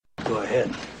Go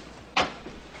ahead.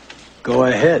 Go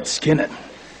ahead, skin it.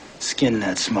 Skin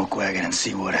that smoke wagon and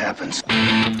see what happens.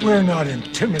 We're not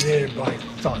intimidated by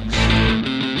thugs.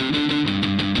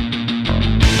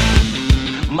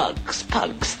 Mugs,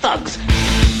 pugs, thugs,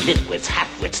 nitwits,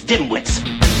 halfwits, dimwits.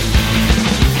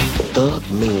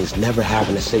 Thug means never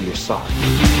having to say you're sorry.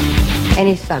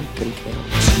 Any thug can kill.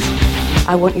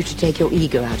 I want you to take your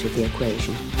ego out of the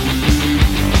equation.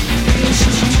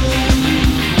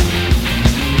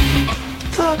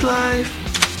 Thug life.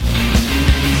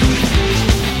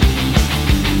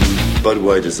 Bud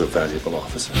White is a valuable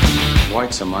officer.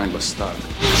 White's a mindless thug.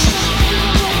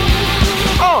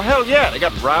 Oh, hell yeah. They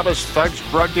got robbers, thugs,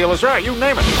 drug dealers, right, you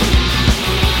name it.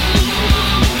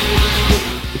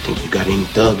 You think you got any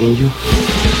thug in you?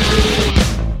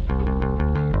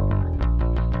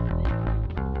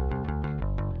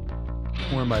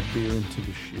 Pour my beer into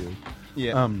the shoe.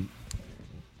 Yeah.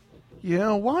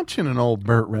 Watching an old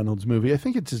Burt Reynolds movie, I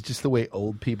think it's just the way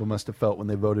old people must have felt when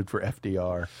they voted for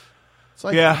FDR. It's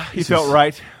like, yeah, he felt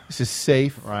right. This is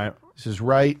safe. Right. This is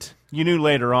right. You knew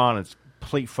later on it's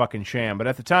complete fucking sham, but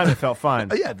at the time it felt fine.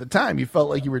 Yeah, at the time you felt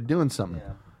like you were doing something.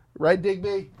 Yeah. Right,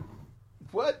 Digby?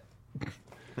 What?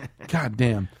 God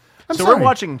damn. So we're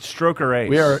watching Stroker Ace.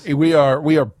 We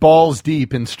are balls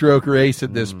deep in Stroker Ace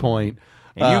at this point.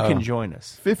 And you can join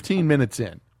us. 15 minutes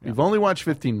in. We've only watched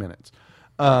 15 minutes.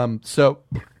 So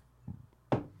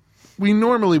we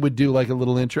normally would do like a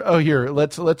little intro. Oh, here,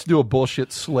 let's do a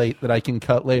bullshit slate that I can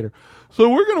cut later. So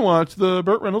we're going to watch the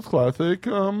Burt Reynolds classic,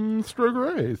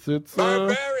 Stroker Ace. It's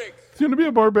barbaric. It's going to be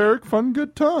a barbaric, fun,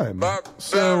 good time. Barbaric.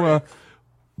 So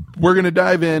we're going to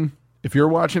dive in. If you're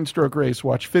watching Stroker Ace,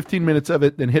 watch 15 minutes of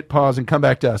it, then hit pause and come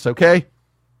back to us, okay?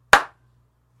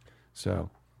 So,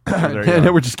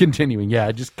 and we're just continuing. Yeah,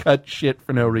 I just cut shit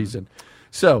for no reason.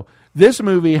 So, this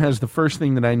movie has the first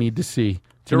thing that I need to see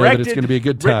to know that it's going to be a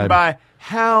good time. Written by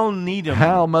Hal Needham.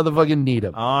 Hal motherfucking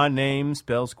Needham. Our name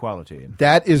spells quality.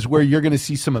 That is where you're going to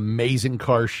see some amazing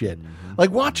car shit. Mm-hmm.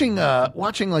 Like watching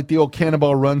like the old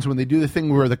Cannonball runs when they do the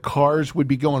thing where the cars would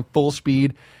be going full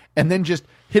speed and then just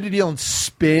hit a deal and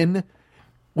spin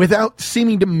without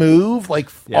seeming to move. Like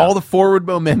all the forward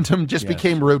momentum just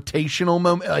became rotational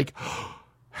moment. Like,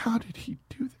 how did he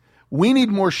do that? We need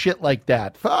more shit like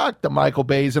that. Fuck the Michael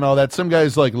Bays and all that. Some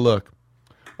guy's like, look,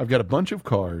 I've got a bunch of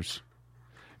cars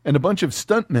and a bunch of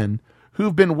stuntmen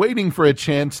who've been waiting for a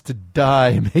chance to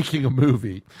die making a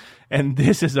movie. And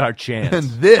this is our chance.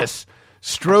 And this,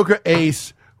 Stroker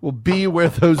Ace, will be where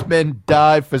those men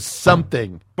die for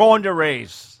something. Born to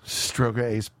race. Stroker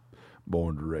Ace,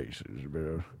 born to race.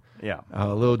 Yeah.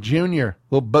 Little Junior,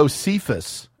 little Bo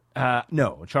Cephas.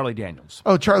 No, Charlie Daniels.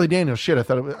 Oh, Charlie Daniels. Shit, I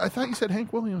thought you said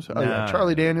Hank Williams. Oh, yeah,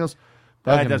 Charlie Daniels.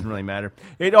 That doesn't really matter.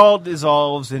 It all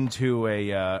dissolves into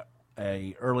a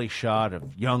early shot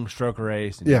of young Stroker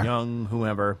Ace and young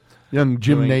whoever. Young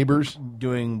Jim Neighbors.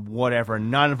 Doing whatever.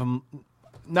 Neither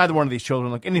one of these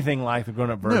children look anything like the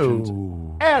grown-up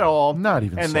versions at all. Not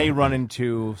even And they run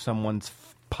into someone's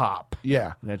pop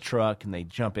in a truck, and they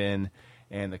jump in,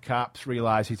 and the cops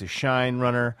realize he's a shine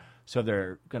runner, so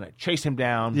they're going to chase him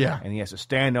down, and he has to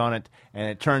stand on it, and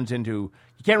it turns into,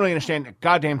 you can't really understand a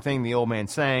goddamn thing the old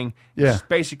man's saying. It's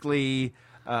basically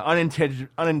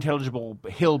unintelligible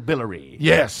hillbillery.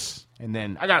 Yes. And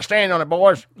then, I got to stand on it,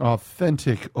 boys.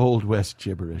 Authentic Old West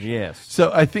gibberish. Yes.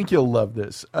 So I think you'll love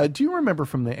this. Do you remember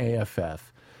from the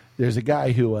AFF, there's a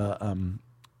guy who,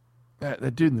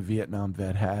 that dude in the Vietnam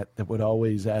vet hat that would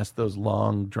always ask those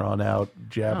long, drawn-out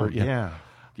jabber. Oh, yeah.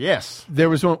 Yes. There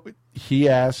was one, he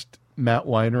asked Matt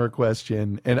Weiner a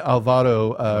question, and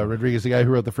Alvaro Rodriguez, the guy who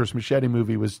wrote the first Machete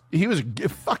movie, he was a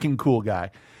fucking cool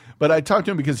guy. But I talked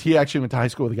to him because he actually went to high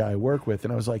school with the guy I work with,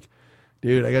 and I was like,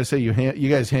 dude, I got to say, you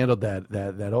guys handled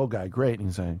that old guy great. And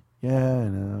he's like, yeah, I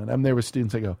know. And I'm there with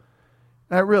students. I go,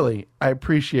 I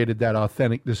appreciated that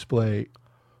authentic display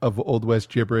of Old West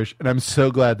gibberish, and I'm so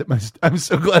glad that my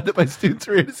students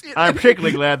were here to see it. I'm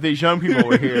particularly glad these young people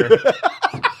were here.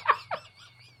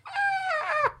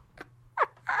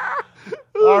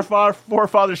 Our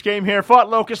forefathers came here, fought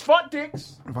locusts, fought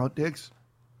dicks. Fought dicks.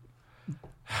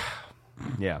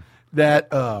 Yeah. That,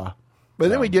 but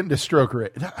then we get into Stroker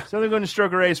Ace. So they're going to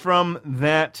Stroker Ace from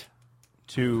that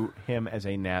to him as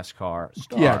a NASCAR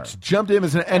star. Yeah, jumped him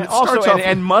as and also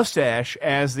and Mustache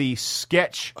as the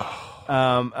sketch,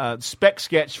 spec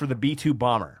sketch for the B-2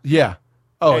 bomber. Yeah.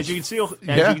 Oh, as you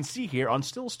can see here on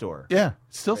Still Store. Yeah,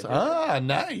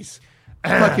 nice.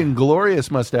 Fucking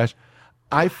glorious mustache.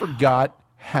 I forgot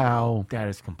how that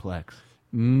is complex.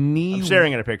 I'm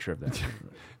staring at a picture of that.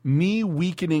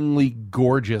 Knee-weakeningly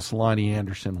gorgeous Lonnie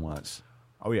Anderson was.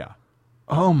 Oh, yeah.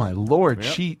 Oh my Lord,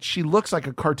 Yep. she looks like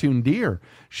a cartoon deer.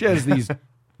 She has these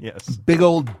Yes. big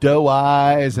old doe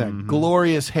eyes and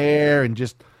glorious hair and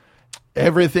just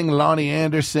everything Lonnie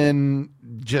Anderson,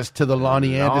 just to the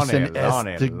Lonnie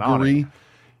Anderson-esque degree. Lonnie.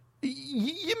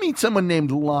 You meet someone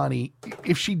named Lonnie,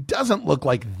 if she doesn't look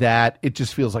like that, it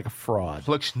just feels like a fraud.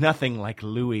 Looks nothing like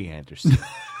Louis Anderson.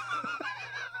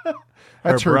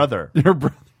 That's her brother. Her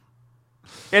brother.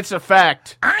 It's a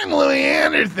fact. I'm Louis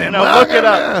Anderson. No, look it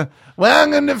up.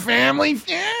 Welcome to Family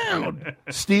Feud.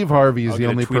 Steve Harvey is I'll the get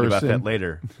a only tweet person. about that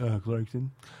later.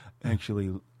 Clarkson.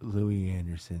 Actually, Louis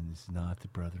Anderson is not the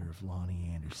brother of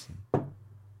Lonnie Anderson.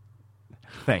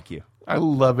 Thank you. I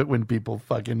love it when people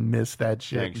fucking miss that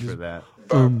shit. Thanks for that.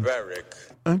 Barbaric.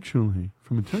 Actually,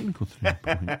 from a technical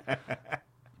standpoint,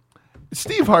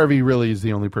 Steve Harvey really is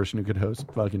the only person who could host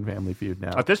fucking Family Feud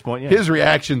now. At this point, yeah. His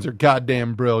reactions are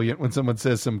goddamn brilliant when someone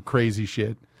says some crazy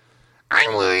shit.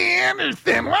 I'm Louis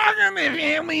Anderson. Welcome to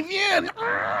Family Feud.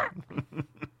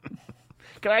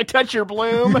 Can I touch your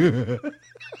bloom?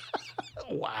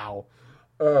 Wow.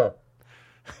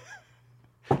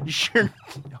 You sure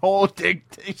whole dick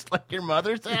tastes like your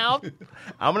mother's house?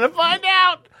 I'm going to find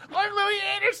out. I'm Louis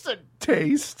Anderson.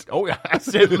 Taste. Oh, yeah. I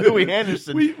said Louis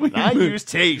Anderson. I use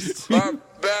taste.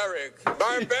 Barbaric.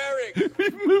 Barbaric.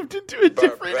 We've moved into a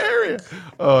different area.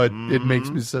 Oh, it makes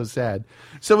me so sad.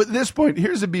 So at this point,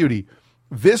 here's the beauty.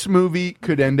 This movie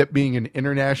could end up being an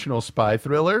international spy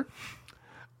thriller.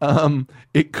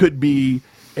 It could be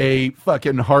a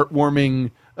fucking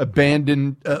heartwarming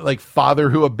abandoned, like father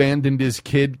who abandoned his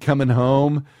kid coming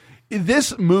home.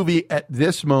 This movie at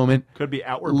this moment Could be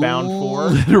Outward Bound 4.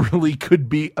 literally could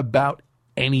be about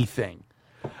anything.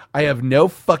 I have no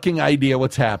fucking idea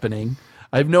what's happening.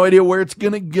 I have no idea where it's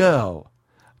going to go.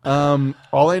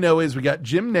 All I know is we got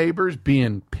Jim Nabors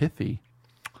being pithy.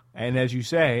 And as you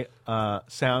say,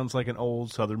 sounds like an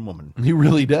old Southern woman. He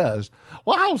really does.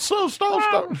 Wow, so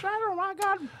I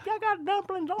got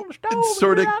dumplings on the stove. It's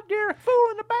sorta- You're out there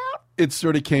fooling about. it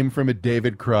sort of came from a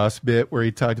David Cross bit where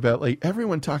he talked about, like,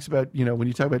 everyone talks about, you know, when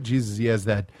you talk about Jesus, he has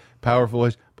that powerful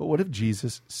voice. But what if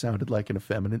Jesus sounded like an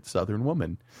effeminate Southern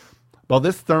woman? Well,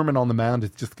 this Thurman on the Mound is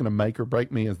just going to make or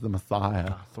break me as the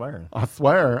Messiah. I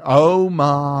swear. Oh,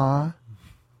 my.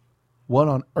 What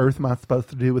on earth am I supposed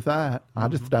to do with that? I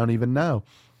just don't even know.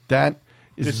 That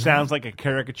is. This sounds like a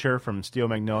caricature from Steel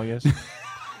Magnolias.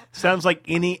 Sounds like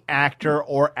any actor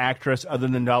or actress other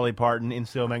than Dolly Parton in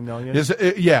Steel Magnolias.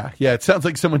 Yeah. It sounds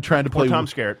like someone trying to play. Or Tom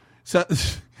Skerritt.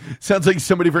 Sounds like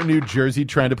somebody from New Jersey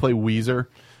trying to play Weezer.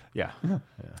 Yeah.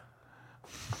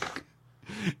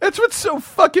 That's what's so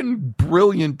fucking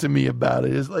brilliant to me about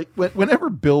it is, like,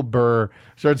 whenever Bill Burr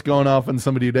starts going off on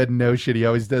somebody who doesn't know shit, he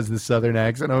always does the Southern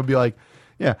accent. I would be like,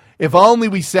 yeah, if only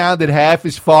we sounded half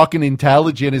as fucking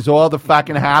intelligent as all the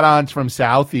fucking hat-ons from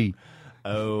Southie.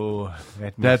 Oh,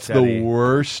 that's the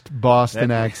worst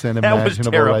Boston accent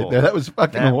imaginable right there. That was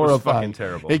fucking horrifying. Was fucking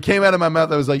terrible. It came out of my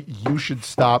mouth. I was like, you should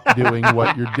stop doing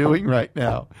what you're doing right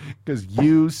now because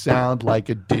you sound like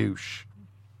a douche.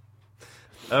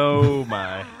 Oh,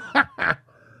 my.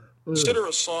 Consider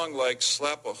a song like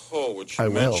Slap a Hoe, which you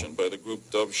mentioned by the group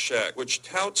Dove Shack, which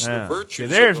touts the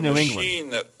virtues of a machine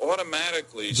that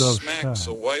automatically smacks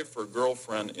a wife or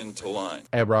girlfriend into line.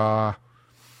 Era.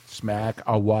 Smack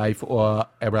a wife or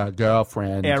a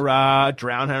girlfriend. Era.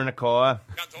 Drown her in a car.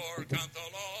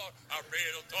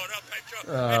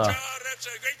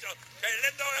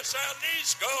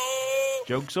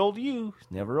 Joke's old to you.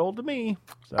 Never old to me.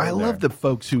 I love the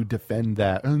folks who defend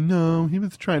that. Oh, no, he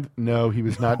was trying to... No, he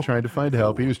was not trying to find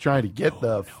help. He was trying to get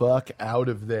the fuck out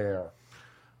of there.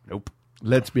 Nope.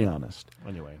 Let's be honest.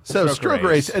 Anyway. So, Stroke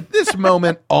Race. At this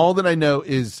moment, all that I know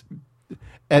is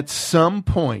at some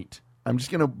point, I'm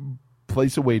just going to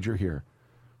place a wager here.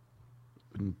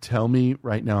 And tell me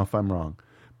right now if I'm wrong.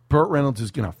 Burt Reynolds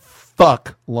is going to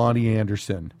fuck Lonnie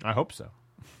Anderson. I hope so.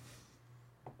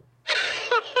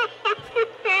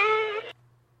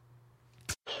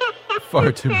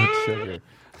 Far too much sugar.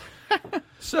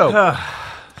 So,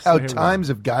 how times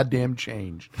have goddamn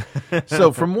changed.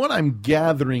 So, from what I'm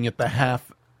gathering at the half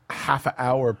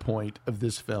hour point of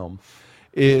this film,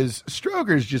 is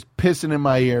Stroger's just pissing in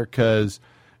my ear because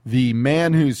the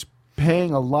man who's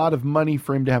paying a lot of money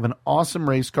for him to have an awesome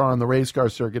race car on the race car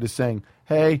circuit is saying,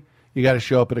 hey, you got to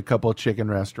show up at a couple of chicken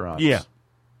restaurants. Yeah.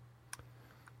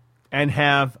 And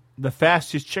have the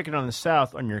fastest chicken on the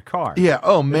South on your car. Yeah,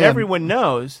 oh, man. That everyone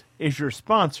knows is your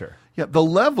sponsor. Yeah, the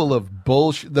level of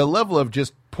bullshit, the level of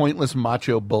just pointless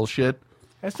macho bullshit.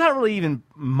 It's not really even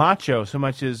macho so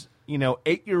much as,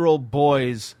 8-year-old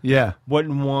boys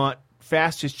wouldn't want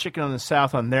fastest chicken on the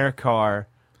South on their car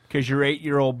because your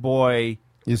 8-year-old boy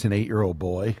is an 8-year-old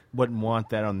boy. Wouldn't want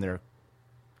that on their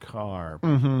car.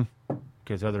 Mm-hmm.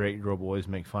 Because other 8-year-old boys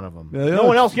make fun of them. Yeah, no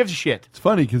one else gives a shit. It's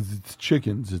funny because it's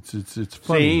chickens. It's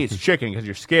funny. See, it's chicken because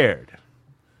you're scared.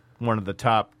 One of the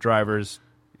top drivers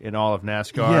in all of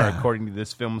NASCAR, according to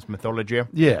this film's mythology.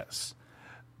 Yes.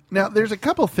 Now, there's a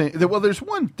couple things. Well, there's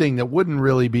one thing that wouldn't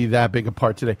really be that big a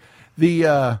part today.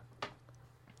 The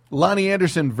Lonnie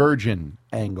Anderson virgin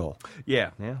angle.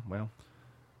 Yeah, well.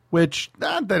 Which,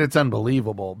 not that it's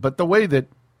unbelievable, but the way that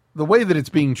it's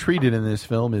being treated in this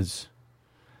film is,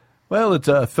 well, it's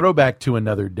a throwback to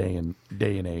another day and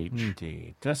age.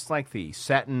 Indeed. Just like the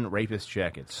satin rapist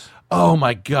jackets. Oh,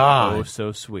 my God. Oh,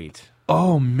 so sweet.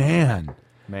 Oh, man.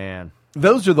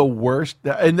 Those are the worst.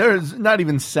 And there's not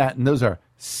even satin. Those are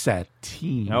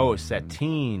sateen. Oh,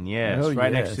 sateen, yes.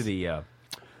 Right next to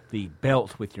the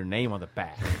belt with your name on the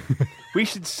back. We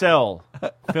should sell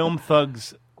Film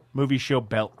Thugs movie show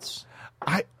belts.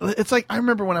 It's like, I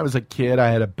remember when I was a kid, I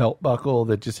had a belt buckle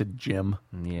that just said Jim.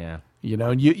 Yeah. You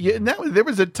know, and there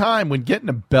was a time when getting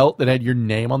a belt that had your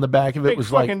name on the back of it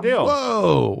was like, deal.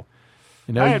 Whoa.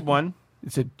 You know, I had one.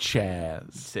 It said Chaz.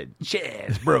 It said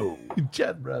Chaz, bro.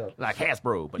 Chaz, bro. Like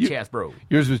Hasbro, but Chaz, bro.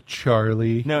 Yours was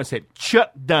Charlie. No, it said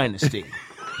Chuck Dynasty.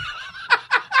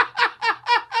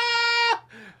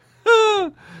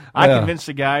 I convinced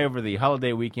a guy over the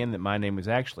holiday weekend that my name was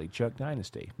actually Chuck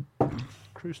Dynasty.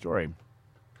 True story.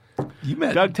 You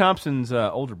met Doug Thompson's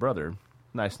older brother.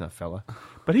 Nice enough fella.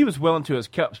 But he was well into his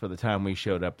cups by the time we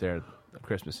showed up there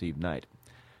Christmas Eve night.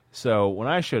 So when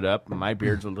I showed up, my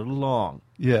beard's a little long.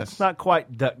 Yes. It's not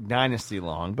quite Duck Dynasty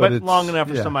long, but long enough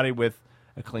for somebody with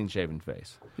a clean-shaven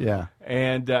face. Yeah.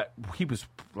 And he was,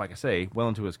 like I say, well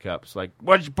into his cups. Like,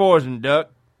 what's your poison,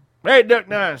 Duck? Hey, Duck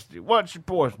Dynasty, what's your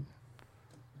poison?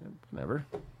 Never.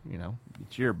 You know,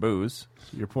 it's your booze.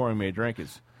 You're pouring me a drink.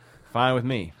 It's fine with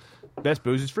me. Best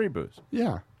booze is free booze.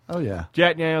 Yeah. Oh, yeah.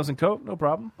 Jack Daniels and Coke, no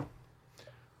problem.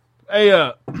 Hey,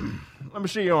 let me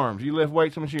see your arms. You lift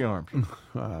weights, let me see your arms.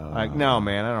 Like, no,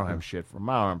 man, I don't have shit for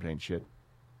my arms. Ain't shit.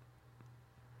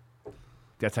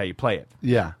 That's how you play it.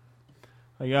 Yeah.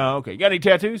 Like, oh, okay. You got any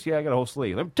tattoos? Yeah, I got a whole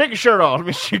sleeve. Let me take your shirt off. Let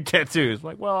me see your tattoos.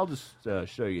 Like, well, I'll just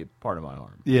show you part of my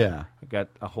arm. Yeah. I got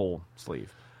a whole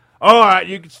sleeve. All right,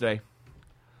 you can stay.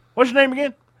 What's your name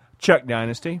again? Chuck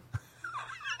Dynasty.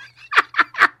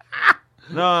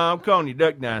 No, I'm calling you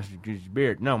Duck Dynasty because your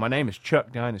beard. No, my name is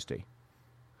Chuck Dynasty.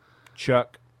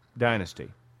 Chuck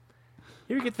Dynasty.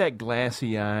 You ever get that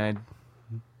glassy-eyed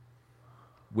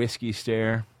whiskey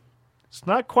stare? It's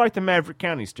not quite the Maverick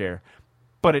County stare,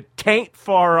 but it tain't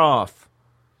far off.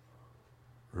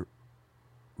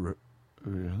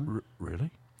 Really?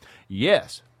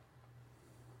 Yes.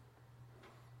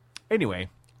 Anyway,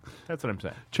 that's what I'm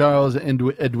saying. Charles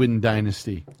Edwin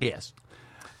Dynasty. Yes.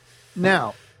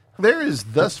 Now, there is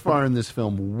thus far in this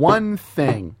film one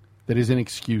thing that is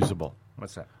inexcusable.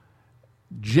 What's that?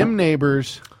 Jim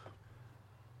Neighbors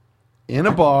in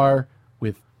a bar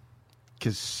with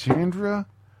Cassandra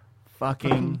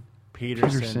fucking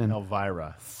Peterson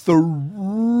Elvira throwing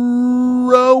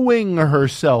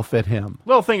herself at him.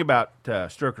 Little thing about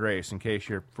Stroker Ace, in case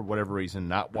you're, for whatever reason,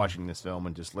 not watching this film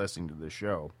and just listening to this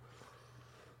show.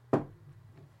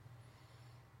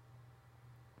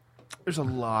 There's a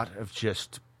lot of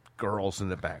just girls in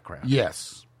the background.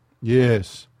 Yes.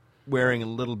 Yes. Wearing a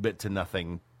little bit to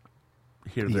nothing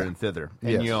here, there, and thither.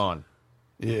 And yawn.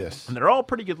 Yes. And they're all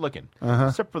pretty good looking.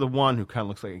 Except for the one who kind of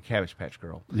looks like a Cabbage Patch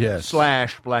Girl. Yes. /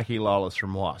 Blackie Lawless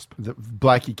from Wasp. The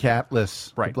Blackie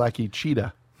Catless. Right. The Blackie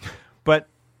Cheetah. But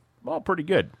all pretty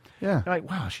good. Yeah. You're like,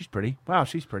 wow, she's pretty. Wow,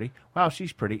 she's pretty. Wow,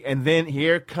 she's pretty. And then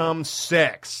here comes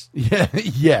sex. Yeah.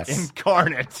 Yes.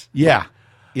 Incarnate. Yeah.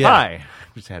 Yeah. Hi.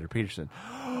 Just had her Peterson.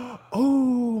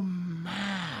 Oh, my.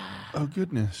 Oh,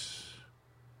 goodness.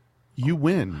 You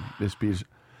win, Miss Peterson.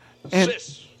 And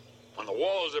Sis on the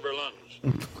walls of her lungs.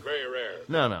 Very rare.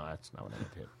 No, that's not what I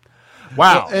did.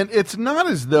 Wow. And it's not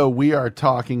as though we are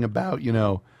talking about,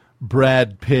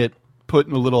 Brad Pitt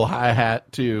putting a little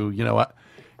hi-hat to,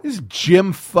 this is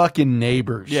Jim fucking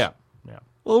Neighbors. Yeah.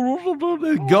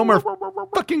 Gomer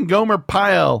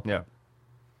Pyle. Yeah.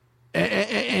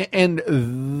 And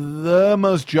the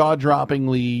most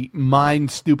jaw-droppingly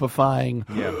mind-stupefying.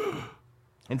 Yeah.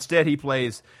 Instead, he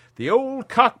plays the old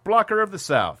cock blocker of the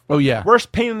South. Oh, yeah.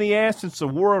 Worst pain in the ass since the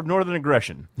War of Northern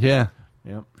Aggression. Yeah.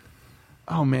 Yep.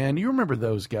 Oh, man, you remember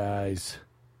those guys.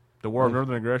 The War of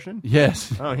Northern Aggression?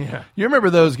 Yes. Oh, yeah. You remember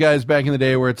those guys back in the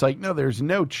day where it's like, no, there's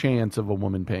no chance of a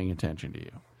woman paying attention to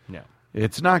you. No.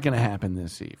 It's not going to happen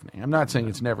this evening. I'm not saying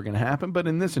it's never going to happen, but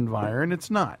in this environment, it's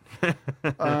not.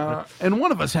 And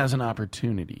one of us has an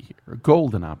opportunity here, a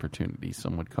golden opportunity,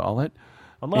 some would call it,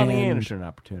 Lonnie Anderson an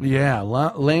opportunity. Yeah,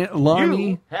 Lonnie.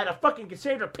 You had a fucking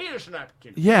Cassandra Peterson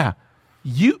opportunity. Yeah.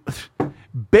 You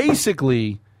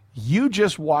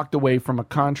just walked away from a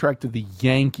contract to the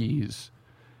Yankees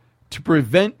to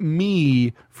prevent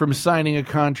me from signing a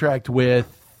contract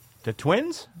with the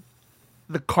Twins,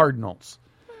 the Cardinals,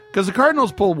 because the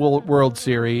Cardinals pull World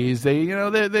Series.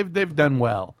 They've done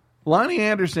well. Lonnie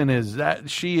Anderson is that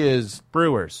she is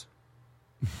Brewers.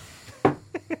 Not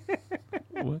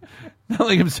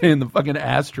like I'm saying the fucking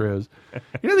Astros.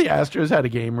 The Astros had a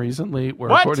game recently where,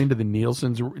 according to the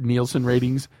Nielsen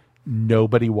ratings,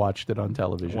 nobody watched it on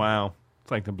television. Wow.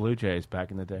 It's like the Blue Jays back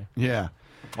in the day. Yeah.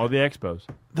 Or the Expos.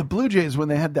 The Blue Jays, when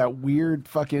they had that weird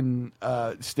fucking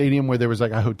stadium where there was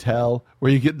like a hotel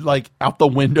where you could like out the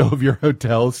window of your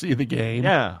hotel see the game.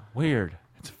 Yeah, weird.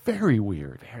 It's very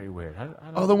weird. Very weird.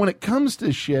 Although when it comes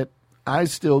to shit, I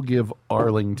still give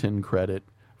Arlington credit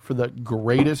for the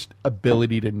greatest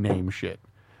ability to name shit,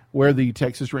 where the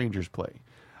Texas Rangers play.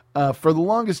 For the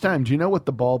longest time, do you know what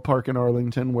the ballpark in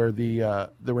Arlington where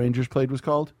the Rangers played was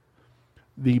called?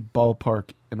 The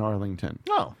ballpark in Arlington.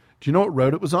 Oh. Do you know what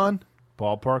road it was on?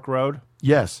 Ballpark Road?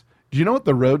 Yes. Do you know what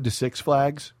the road to Six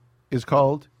Flags is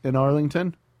called in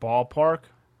Arlington? Ballpark?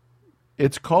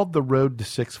 It's called the road to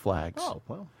Six Flags. Oh,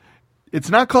 well.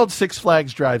 It's not called Six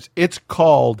Flags Drives. It's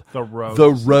called the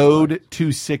road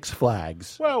to Six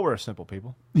Flags. Well, we're simple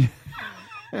people. We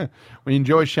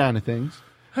enjoy shiny things.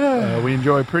 We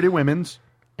enjoy pretty women's.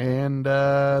 And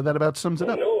that about sums it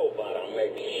up. Nobody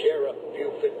makes Sheriff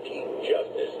Buford Chief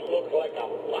Justice look like a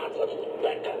possum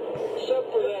specker.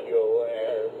 Except for that your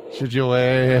ass. Should your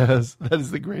ass. That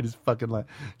is the greatest fucking line.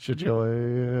 Should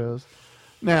your ass.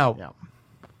 Now,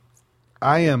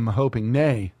 I am hoping,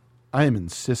 nay, I am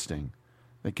insisting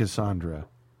that Cassandra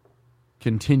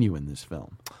continue in this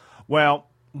film. Well,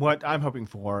 what I'm hoping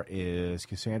for is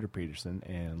Cassandra Peterson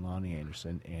and Lonnie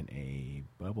Anderson in a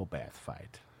bubble bath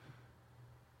fight.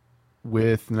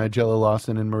 With Nigella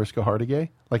Lawson and Mariska Hargitay?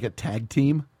 Like a tag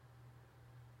team?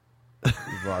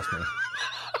 You've lost me.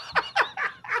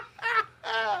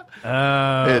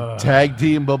 A tag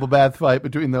team bubble bath fight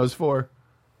between those four.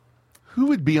 Who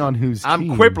would be on whose team?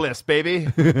 I'm quipless, baby.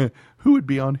 Who would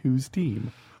be on whose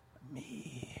team?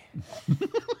 Me.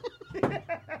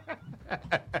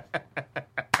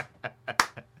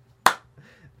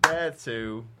 That's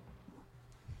who.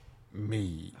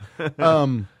 Me.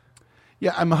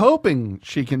 Yeah, I'm hoping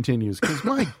she continues because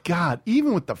my God,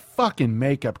 even with the fucking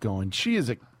makeup going, she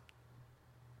is a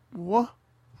what?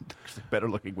 She's better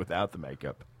looking without the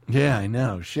makeup. Yeah, I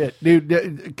know. Shit, dude.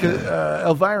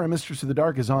 Elvira, Mistress of the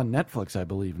Dark is on Netflix, I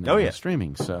believe. Now. Oh yeah,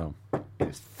 streaming. So it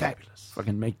is fabulous.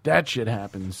 Fucking make that shit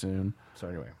happen soon. So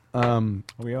anyway,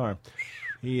 we are.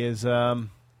 He is. Well,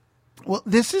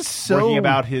 this is so working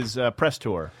about his press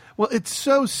tour. Well, it's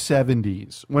so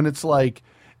 70s when it's like.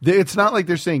 It's not like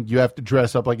they're saying you have to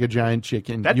dress up like a giant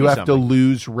chicken. You have to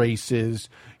lose races.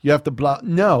 You have to blah.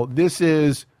 No, this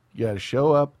is you got to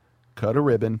show up, cut a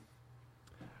ribbon,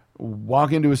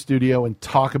 walk into a studio and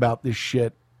talk about this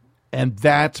shit, and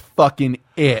that's fucking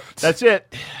it. That's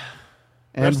it.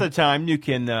 And rest of the time, you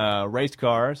can race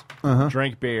cars,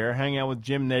 drink beer, hang out with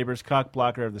Jim Nabors,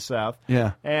 cockblocker of the South,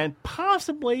 and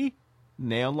possibly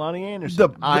nail Lonnie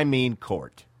Anderson. I mean,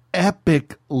 court.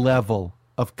 Epic level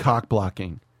of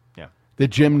cockblocking. That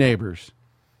Jim Nabors,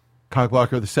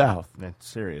 cockblocker of the South, that's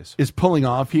serious, is pulling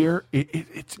off here.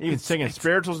 It's singing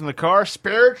spirituals in the car.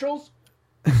 Spirituals,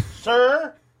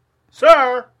 sir.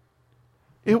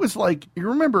 It was like, you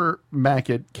remember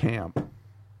Mac at camp?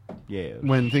 Yeah.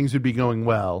 When things would be going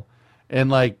well,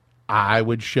 and like I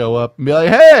would show up and be like,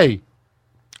 "Hey."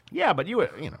 Yeah, but you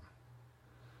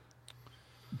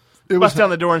bust down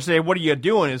the door and say, "What are you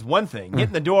doing?" is one thing. Get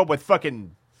in the door with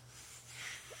fucking.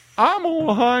 I'm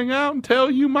gonna hang out and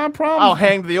tell you my problems. I'll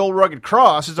hang the old rugged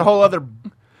cross. It's a whole other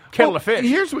kettle of fish.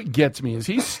 Here's what gets me is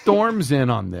he storms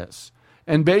in on this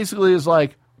and basically is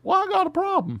like, "Well, I got a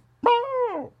problem.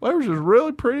 There's this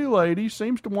really pretty lady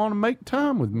seems to want to make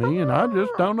time with me, and I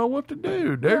just don't know what to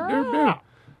do."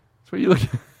 So you look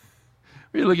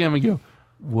at him and go,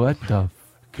 "What the?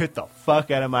 Get the fuck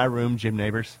out of my room, Jim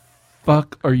Nabors.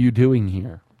 Fuck are you doing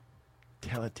here?"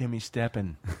 Tell it Timmy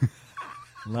Steppen.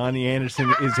 Lonnie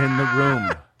Anderson is in the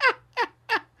room.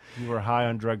 You are high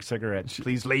on drug cigarettes.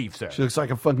 Please leave, sir. She looks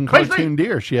like a fucking cartoon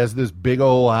deer. She has this big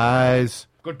old eyes.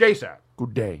 Good day, sir.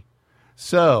 Good day.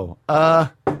 So,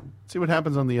 let's see what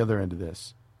happens on the other end of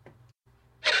this.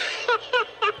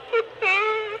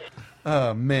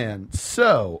 Oh, man.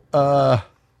 So,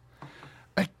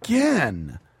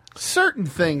 again, certain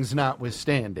things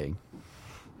notwithstanding,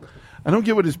 I don't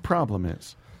get what his problem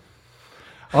is.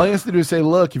 All he has to do is say,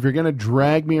 look, if you're going to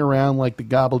drag me around like the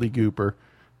gobbledygooper,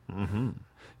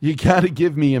 you got to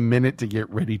give me a minute to get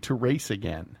ready to race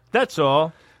again. That's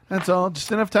all. That's all.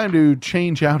 Just enough time to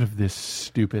change out of this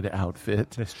stupid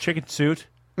outfit. This chicken suit.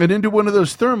 And into one of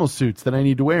those thermal suits that I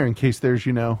need to wear in case there's,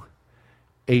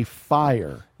 a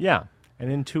fire. Yeah.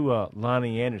 And into a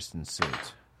Lonnie Anderson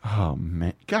suit. Oh,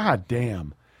 man. God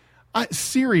damn.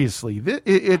 Seriously,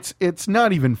 it's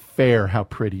not even fair how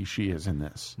pretty she is in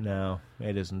this. No,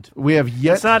 it isn't. We have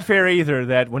yet. It's not fair either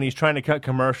that when he's trying to cut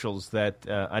commercials that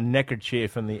a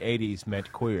neckerchief in the 80s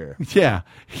meant queer. Yeah,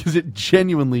 because it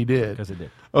genuinely did. Because it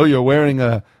did. Oh, you're wearing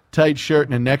a tight shirt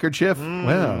and a neckerchief?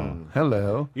 Well,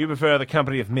 hello. You prefer the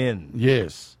company of men.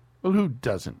 Yes. Well, who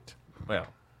doesn't? Well,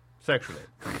 sexually.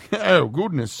 Oh,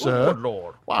 goodness, sir. Oh, good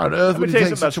Lord. Why on earth Let would me you tell you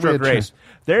take something such about a Stroke weird Race.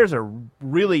 There's a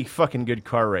really fucking good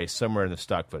car race somewhere in the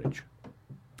stock footage.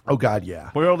 Oh, God, yeah.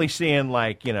 We're only seeing,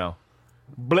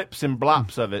 blips and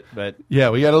blops of it, but... Yeah,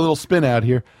 we got a little spin out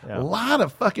here. Yeah. A lot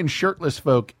of fucking shirtless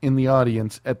folk in the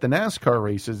audience at the NASCAR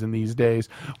races in these days,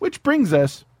 which brings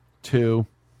us to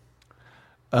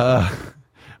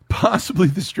possibly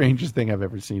the strangest thing I've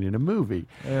ever seen in a movie.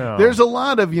 Yeah. There's a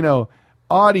lot of,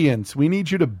 audience, we need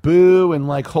you to boo and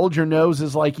hold your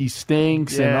noses like he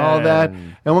stinks and all that.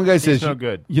 And one guy says, no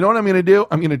good. You know what I'm going to do?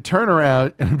 I'm going to turn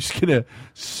around and I'm just going to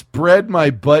spread my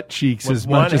butt cheeks with as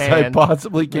much as I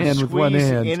possibly can with one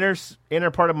hand.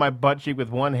 Inner part of my butt cheek with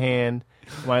one hand,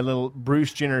 my little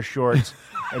Bruce Jenner shorts,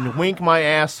 and wink my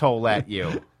asshole at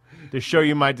you to show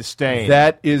you my disdain.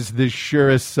 That is the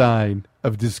surest sign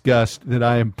of disgust that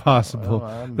I am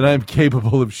that I am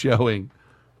capable of showing.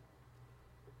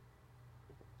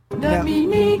 Wow.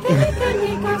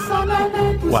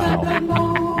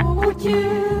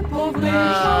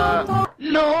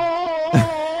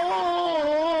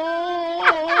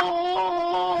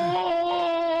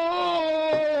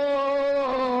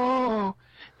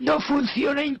 No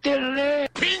funciona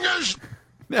internet. Fingers.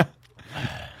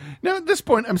 Now, at this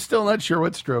point, I'm still not sure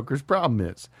what Stroker's problem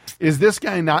is. Is this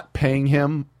guy not paying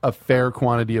him a fair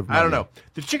quantity of money? I don't know.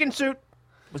 The chicken suit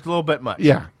was a little bit much.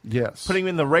 Yeah, yes. Putting him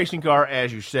in the racing car,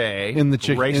 as you say. In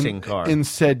the racing car. In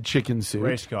said chicken suit.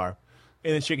 Race car.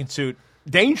 In the chicken suit.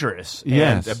 Dangerous.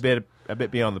 Yes. And a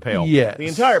bit beyond the pale. Yes. The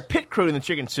entire pit crew in the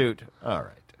chicken suit. All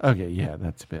right. Okay, yeah,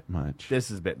 that's a bit much. This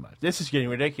is a bit much. This is getting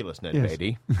ridiculous, Ned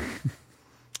Beatty.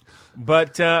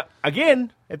 But,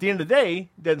 again, at the end of the day,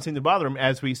 it doesn't seem to bother him,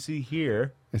 as we see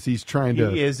here. As he's trying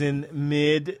to... He is in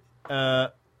mid...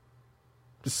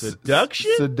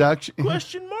 seduction? Seduction?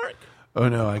 Question mark? Oh,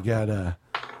 no, I got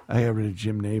rid of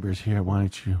Jim Neighbors here. Why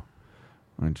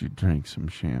don't you drink some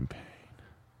champagne?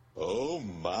 Oh,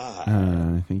 my.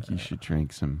 I think you should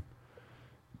drink some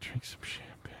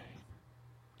champagne.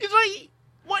 It's like,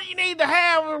 what you need to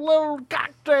have a little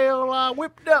cocktail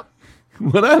whipped up.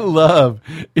 What I love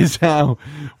is how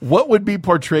what would be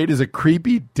portrayed as a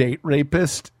creepy date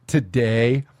rapist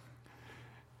today,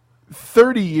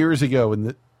 30 years ago in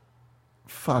the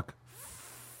 40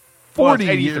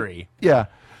 83. Yeah,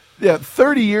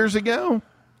 30 years ago,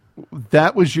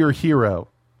 that was your hero.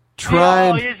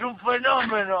 Trying. Diego, es un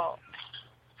fenómeno.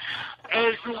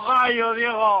 Es un gallo,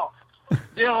 Diego.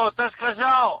 Diego, ¿estás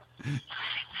casado?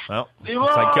 Well,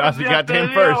 looks like Cosby got to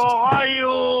him first. Hay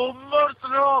un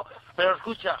monstruo. Pero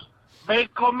escucha, ven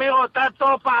conmigo, está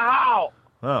todo pagado.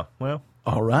 Oh, well.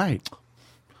 All right.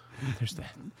 There's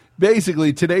that.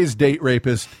 Basically, today's date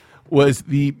rapist was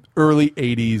the early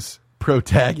 80s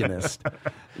protagonist.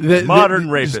 Modern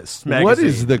rapist magazine. What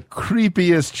is the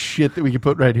creepiest shit that we could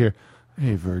put right here?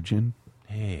 Hey, virgin.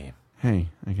 Hey, I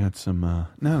got some...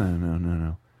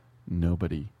 No.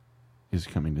 Nobody is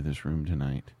coming to this room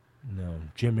tonight. No,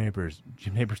 Jim Neighbors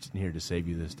isn't here to save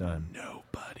you this time.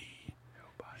 Nobody's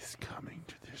coming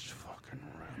to this fucking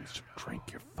room, so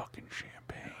drink your fucking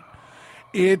champagne.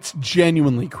 It's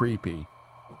genuinely creepy.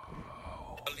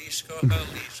 Jalisco.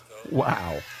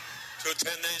 Wow. Tú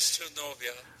tienes tu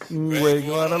novia.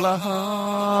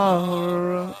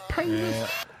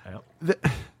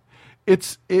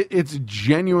 It's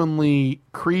genuinely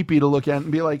creepy to look at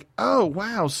and be like, oh,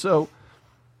 wow, so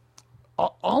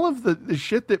all of the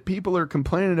shit that people are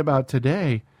complaining about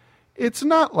today, it's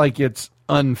not like it's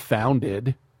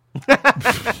unfounded.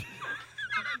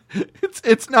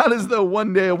 It's not as though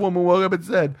one day a woman woke up and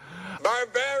said,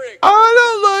 Barbaric. I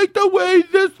don't like the way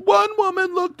this one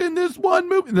woman looked in this one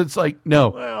movie. And it's like,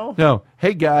 no.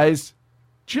 Hey, guys,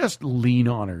 just lean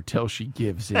on her till she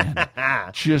gives in.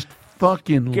 Just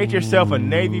fucking get yourself a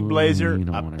navy blazer,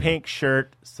 a her. pink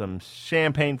shirt, some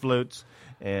champagne flutes,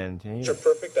 and... Picture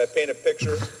perfect. I paint a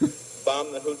picture.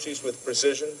 Bomb the hoochies with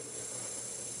precision.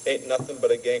 ain't nothing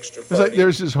but a gangster It's party. like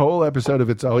there's this whole episode of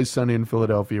It's Always Sunny in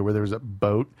Philadelphia where there was a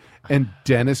boat, and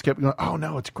Dennis kept going, "Oh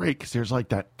no, it's great because there's like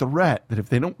that threat that if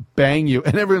they don't bang you,"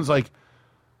 and everyone's like,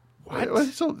 "What?"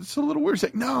 It's a little weird. It's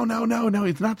like, no,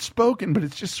 it's not spoken, but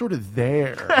it's just sort of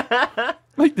there,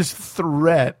 like this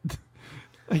threat.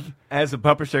 Like, as a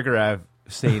bumper sticker, I've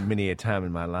seen many a time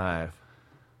in my life.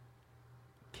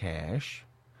 Cash,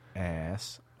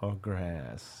 ass, or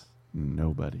grass.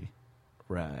 Nobody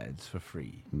rides for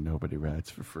free. Nobody rides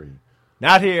for free.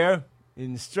 Not here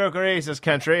in Stroker Ace's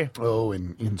country. Oh,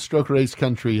 in Stroker Ace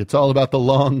country, it's all about the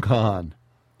long con.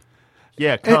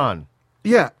 Yeah, con.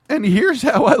 And here's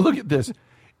how I look at this.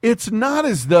 It's not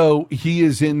as though he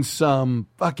is in some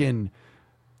fucking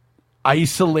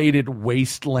isolated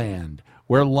wasteland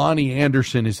where Lonnie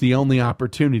Anderson is the only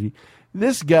opportunity.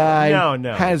 This guy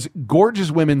has gorgeous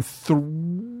women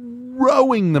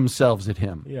throwing themselves at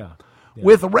him. Yeah.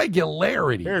 With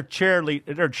regularity. They're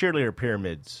cheerleader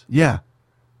pyramids. Yeah.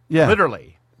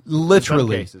 Literally. In some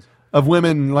cases. Of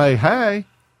women like, hey.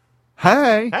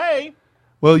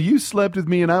 Well, you slept with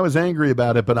me and I was angry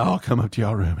about it, but I'll come up to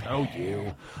your room. Oh,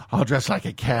 you. I'll dress like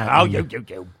a cat. Oh, you.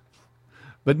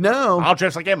 But no. I'll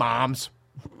dress like your mom's.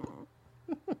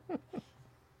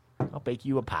 I'll bake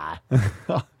you a pie.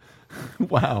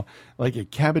 Wow. Like a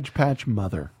Cabbage Patch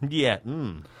mother. Yeah.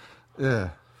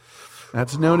 Yeah.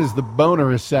 That's known as the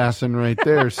boner assassin right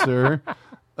there, sir.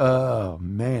 Oh,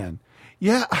 man.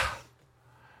 Yeah.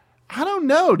 I don't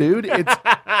know, dude. It's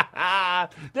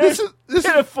There's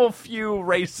pitiful few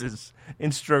races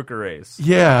in Stroker Ace.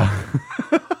 Yeah.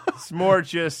 It's more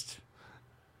just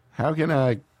how can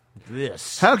I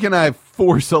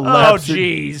force a Oh, lapse?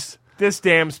 jeez. This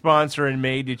damn sponsor and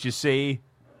me, did you see?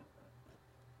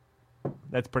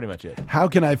 That's pretty much it. How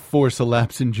can I force a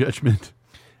lapse in judgment?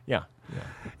 Yeah.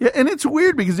 Yeah, and it's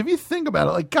weird because if you think about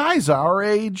it, like guys our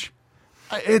age,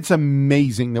 it's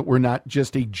amazing that we're not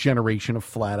just a generation of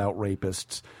flat-out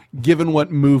rapists, given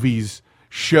what movies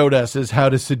showed us as how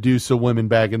to seduce a woman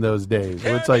back in those days.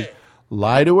 Where it's like,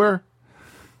 lie to her,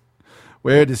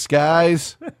 wear a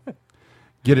disguise,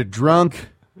 get her drunk,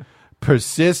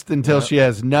 persist until she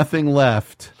has nothing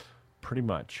left. Pretty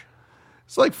much.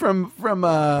 It's like from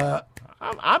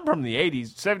I'm from the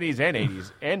 80s, 70s, and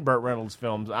 80s, and Burt Reynolds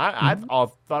films. I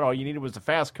thought all you needed was a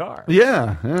fast car.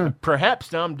 Yeah. Perhaps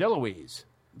Dom DeLuise.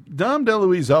 Dom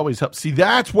DeLuise always helps. See,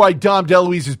 that's why Dom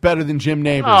DeLuise is better than Jim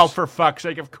Nabors. Oh, for fuck's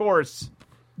sake, of course.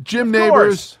 Jim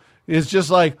Nabors is just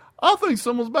like, I think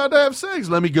someone's about to have sex.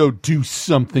 Let me go do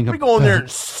something Let me go in there and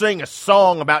sing a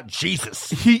song about Jesus.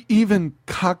 He even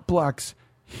cockblocks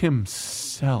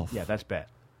himself. Yeah, that's bad.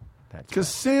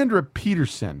 Cassandra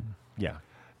Peterson. Yeah.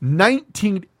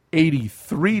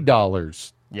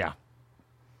 $1983. Yeah.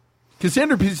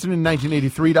 Cassandra Peterson in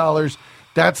 $1983.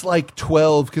 That's like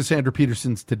 12 Cassandra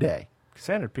Petersons today.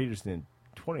 Cassandra Peterson in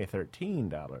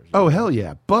 $2013. Oh, hell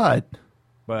yeah. But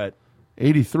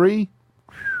 83?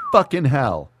 Fucking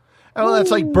hell. Oh, that's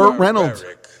like Burt Reynolds.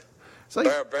 It's like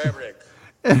barbaric.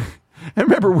 And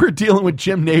remember, we're dealing with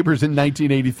Jim Nabors in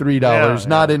 $1983,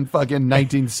 not in fucking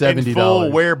 $1970. In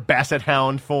full Ware Basset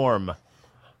Hound form.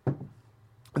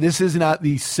 This is not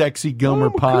the sexy Gomer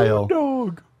Pyle.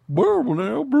 Dog. Keep your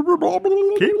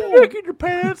neck in your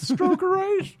pants,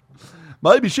 Stroker Ace.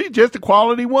 Maybe she's just a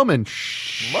quality woman.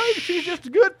 Maybe she's just a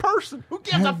good person. Who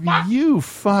gives a fuck? You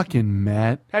fucking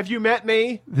met. Have you met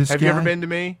me? Have you ever been to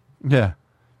me? Yeah.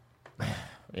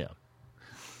 Yeah.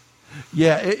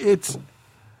 Yeah, it's...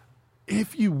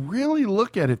 If you really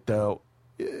look at it, though,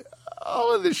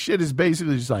 all of this shit is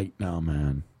basically just like, no,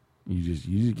 man. You just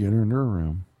get her in her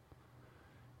room.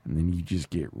 And then you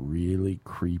just get really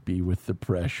creepy with the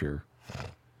pressure.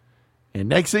 And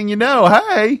next thing you know,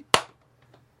 hey...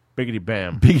 Biggity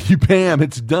bam. Biggity bam,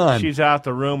 it's done. She's out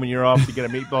the room and you're off to get a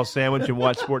meatball sandwich and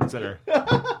watch Sports Center.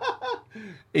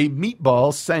 A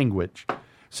meatball sandwich.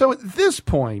 So at this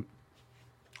point,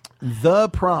 the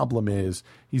problem is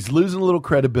he's losing a little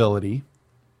credibility.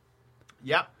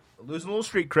 Yep. Losing a little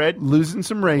street cred. Losing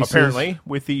some races. Apparently,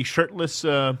 with the shirtless...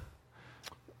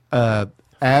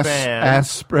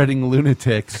 ass-spreading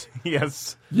lunatics.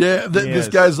 Yes. Yeah, this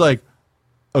guy's like,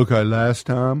 okay, last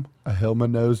time I held my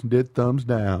nose and did thumbs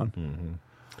down. Mm-hmm.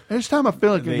 This time I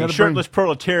feel like the shirtless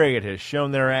proletariat has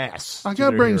shown their ass. I got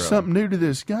to bring something new to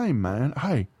this game, man.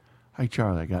 Hey,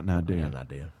 Charlie, I got an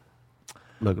idea.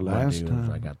 Look, last time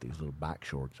I got these little back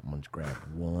shorts. I'm going to grab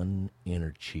one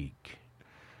inner cheek.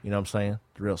 You know what I'm saying?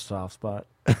 The real soft spot.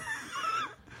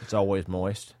 It's always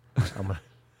moist. I'm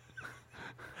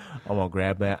gonna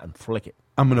grab that and flick it.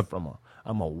 I'm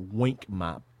gonna wink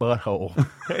my butthole.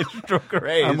 Stroker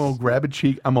Ace. I'm gonna grab a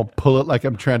cheek. I'm gonna pull it like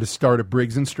I'm trying to start a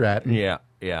Briggs and Stratton. Yeah.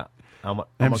 I'm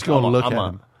just going to look at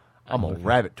him. I'm going to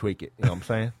rabbit tweak it. You know what I'm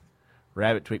saying?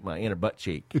 Rabbit tweak my inner butt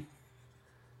cheek.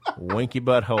 Winky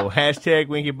butthole. Hashtag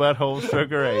winky butthole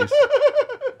Sugar Ace.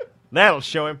 That'll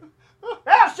show him.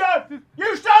 That'll show him.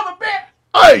 You son of a bitch.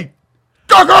 Hey!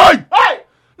 Ducky! Hey!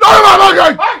 No,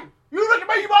 Ducky! Hey! You look at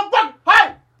me, you motherfucker!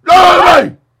 Hey! No,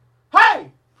 me!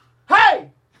 Hey!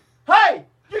 Hey! Hey!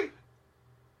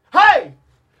 Hey!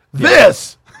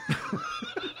 This!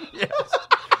 Yes.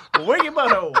 Winky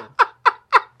butthole.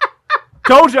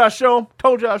 Told you I show him.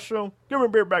 Told you I show him. Give me a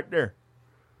beer back there.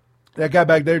 That guy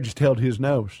back there just held his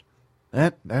nose.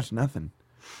 That's nothing.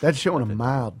 That's showing a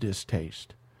mild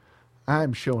distaste.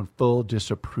 I'm showing full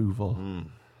disapproval.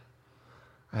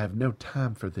 I have no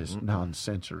time for this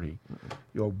nonsensory.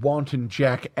 Your wanton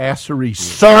jackassery,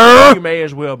 sir! You may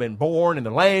as well have been born in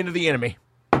the land of the enemy.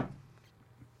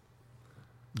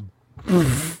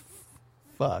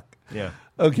 Fuck. Yeah.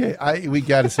 Okay, we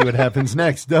got to see what happens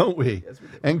next, don't we? Yes, we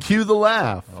do. And cue the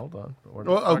laugh. Hold on.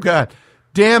 Oh, God.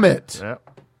 Damn it. Yep.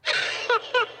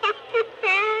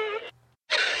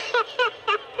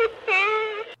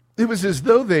 It was as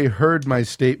though they heard my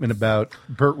statement about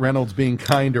Burt Reynolds being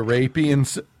kind of rapey and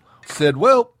said,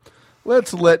 well,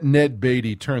 let's let Ned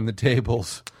Beatty turn the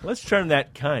tables. Let's turn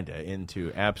that kinda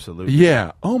into absolute.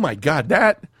 Yeah. Oh, my God.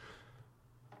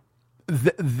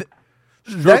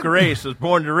 Stroker Ace was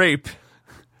born to rape.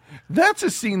 That's a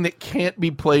scene that can't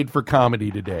be played for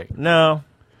comedy today. No.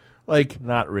 Like,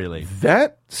 not really.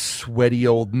 That sweaty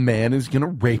old man is going to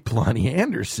rape Lonnie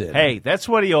Anderson. Hey, that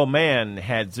sweaty old man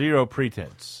had zero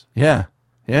pretense. Yeah.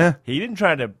 Yeah. He didn't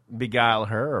try to beguile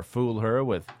her or fool her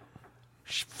with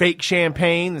fake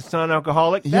champagne that's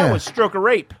non-alcoholic. Yeah. That was stroker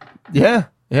rape. Yeah.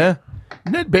 Yeah.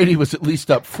 Ned Beatty was at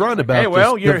least up front about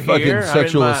you're the fucking here.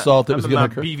 sexual assault that was going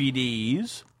to occur.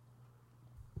 BVDs.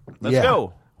 Let's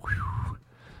go.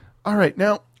 All right.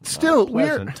 Now, still,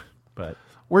 but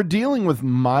we're dealing with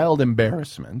mild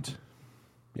embarrassment.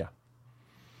 Yeah.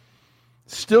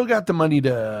 Still got the money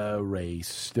to race.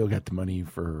 Still got the money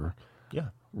for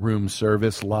room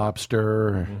service,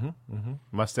 lobster.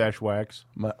 Mustache wax.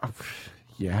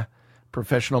 Yeah.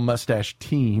 Professional mustache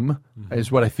team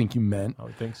is what I think you meant. I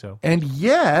would think so. And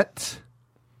yet,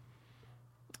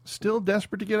 still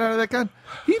desperate to get out of that gun.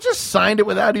 He just signed it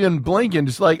without even blinking.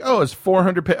 Just like, oh, it's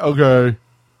 400 okay.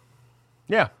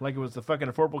 Yeah, like it was the fucking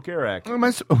Affordable Care Act.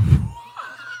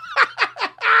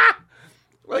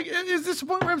 Like, is this the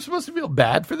point where I'm supposed to feel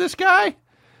bad for this guy?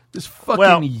 This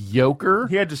fucking yoker?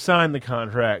 He had to sign the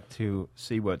contract to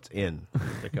see what's in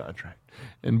the contract.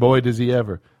 And boy, does he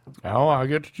ever. Oh, I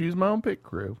get to choose my own pit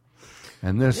crew.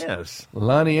 And this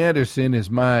Lonnie Anderson is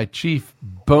my chief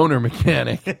boner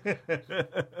mechanic.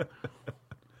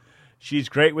 She's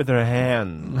great with her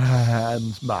hands.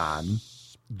 Hands, man.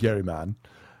 Gary, man.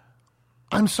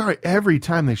 I'm sorry, every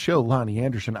time they show Lonnie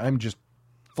Anderson, I'm just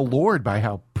floored by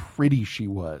how pretty she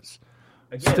was.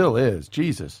 Again, still is.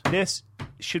 Jesus. This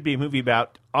should be a movie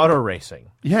about auto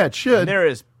racing. Yeah, it should. And there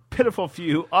is pitiful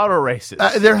few auto races.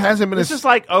 There hasn't been This is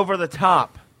like Over the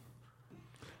Top.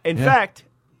 In fact,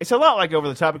 it's a lot like Over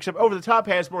the Top, except Over the Top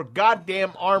has more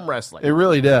goddamn arm wrestling. It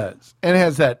really does. And it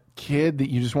has that kid that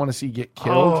you just want to see get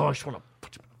killed. Oh, I just want to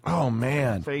put him in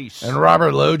man. the face. And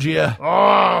Robert Loggia.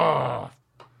 Oh,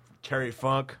 Terry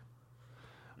Funk.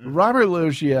 Robert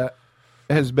Loggia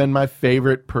has been my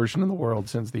favorite person in the world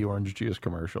since the orange juice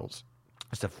commercials.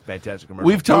 It's a fantastic commercial.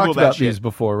 We've talked about these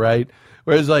before, right?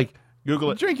 Where it's like,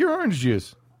 Google it. Drink your orange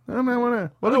juice. I don't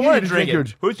want I don't want to drink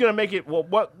it. Who's going to make it? Well,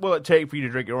 what will it take for you to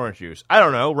drink your orange juice? I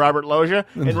don't know. Robert Loggia.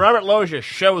 And Robert Loggia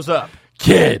shows up.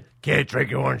 Kid,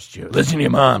 drink your orange juice. Listen to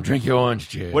your mom. Drink your orange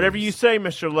juice. Whatever you say,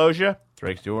 Mr. Loggia.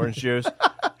 Drinks the orange juice.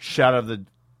 Shot of the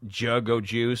jug of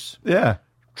juice. Yeah.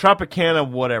 Tropicana,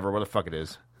 whatever. What the fuck it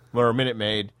is. Or a Minute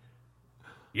Maid.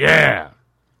 Yeah.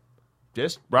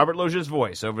 Just Robert Loggia's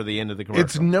voice over the end of the commercial.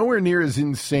 It's nowhere near as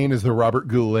insane as the Robert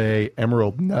Goulet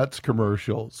Emerald Nuts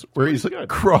commercials, where he's like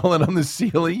crawling on the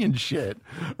ceiling and shit.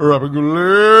 Robert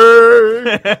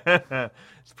Goulet.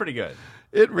 It's pretty good.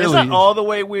 It really It's not is. all the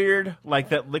way weird, like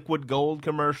that Liquid Gold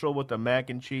commercial with the mac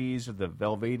and cheese or the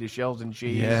Velveeta shells and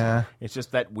cheese. Yeah. It's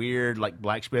just that weird, like,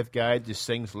 blacksmith guy just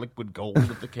sings Liquid Gold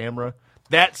at the camera.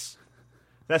 That's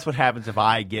what happens if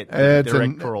I get the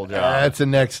directorial job. That's a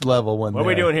next level one. What are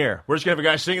we doing here? We're just going to have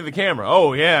a guy singing at the camera.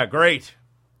 Oh, yeah, great.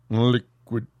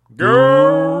 Liquid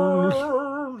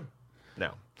Gold.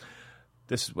 No.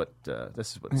 This is what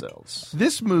sells.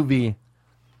 This movie,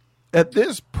 at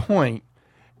this point,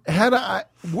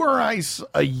 were I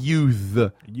a youth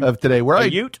of today, were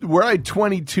I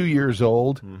 22 years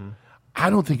old, I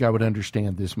don't think I would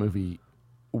understand this movie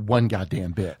one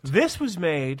goddamn bit. This was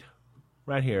made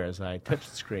right here as I touch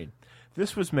the screen.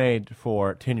 This was made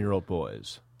for 10-year-old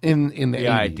boys. In the 80s.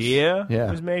 Idea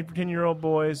was made for 10-year-old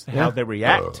boys. How they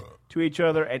react to each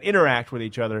other and interact with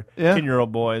each other.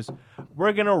 10-year-old boys.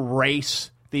 We're going to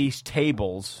race these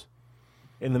tables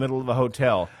in the middle of a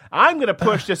hotel. I'm going to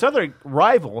push this other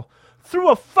rival through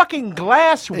a fucking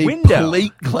glass window.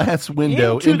 Plate glass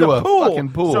window into the a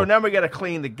fucking pool. So now we got to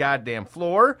clean the goddamn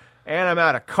floor, and I'm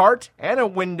out a cart and a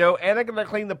window, and I'm going to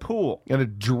clean the pool. Got to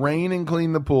drain and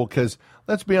clean the pool because,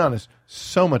 let's be honest,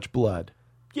 so much blood.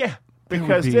 Yeah,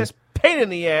 because this pain in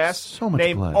the ass so much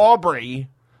named blood. Aubrey,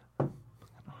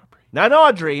 not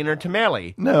Audrey in her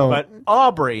tamale, no, but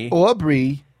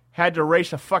Aubrey had to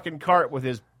race a fucking cart with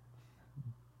his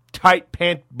tight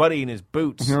pant buddy in his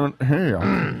boots. Hey,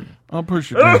 I'll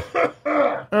push it down.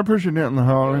 I'll push it down in the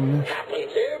hall. Happens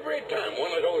every time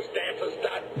one of those dancers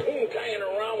start poontanging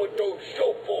around with those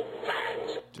chauffeur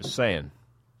bags. Just saying.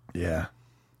 Yeah.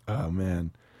 Oh,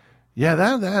 man. Yeah,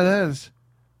 that is.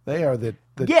 They are the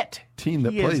team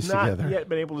that plays together. Not yet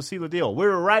been able to seal the deal.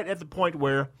 We're right at the point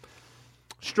where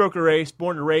Stroker Ace,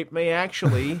 Born to Rape, may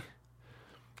actually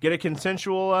get a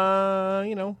consensual, roll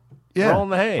in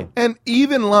the hay. And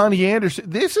even Lonnie Anderson,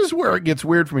 this is where it gets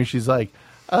weird for me. She's like,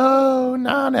 oh,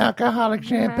 non-alcoholic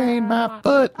champagne, my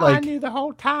foot. Like, I knew the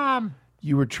whole time.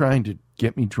 You were trying to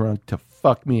get me drunk to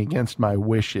fuck me against my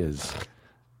wishes.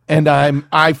 And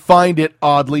I find it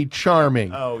oddly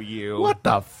charming. Oh, you. What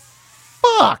the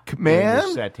fuck, man? In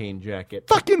your sateen jacket.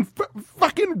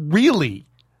 Fucking really?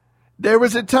 There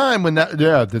was a time when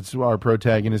that's our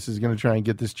protagonist is going to try and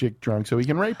get this chick drunk so he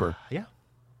can rape her. Yeah.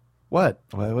 What?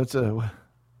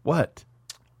 What?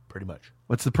 Pretty much.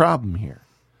 What's the problem here?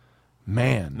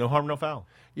 Man. No harm, no foul.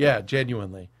 Yeah,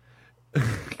 genuinely.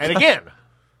 And again,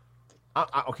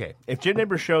 okay, if Jim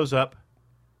Neighbors shows up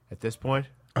at this point,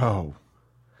 I'll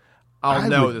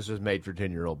know this was made for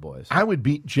 10-year-old boys. I would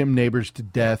beat Jim Neighbors to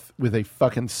death with a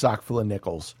fucking sock full of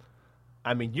nickels.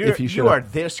 I mean, you are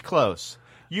this close.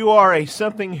 You are a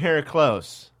something hair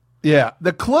close. Yeah,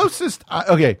 the closest.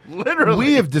 Okay, literally,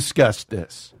 we have discussed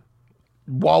this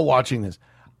while watching this.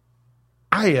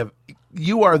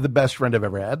 You are the best friend I've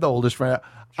ever had, the oldest friend.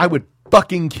 I would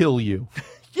fucking kill you.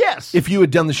 Yes. If you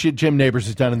had done the shit Jim Neighbors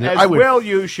has done in there, I would. Well,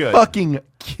 you should fucking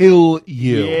kill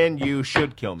you, and you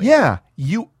should kill me. Yeah,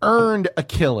 you earned a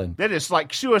killing. That is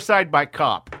like suicide by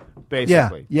cop,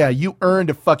 basically. Yeah, you earned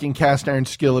a fucking cast iron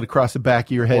skillet across the back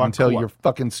of your head until your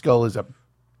fucking skull is a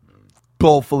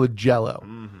bowl full of Jello.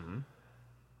 Mm-hmm.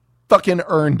 Fucking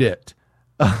earned it.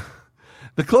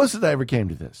 The closest I ever came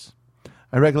to this,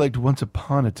 I recollect once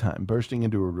upon a time bursting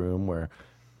into a room where,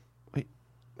 wait,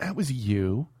 that was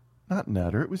you, not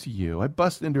Nutter, it was you. I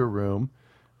busted into a room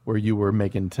where you were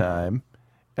making time,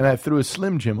 and I threw a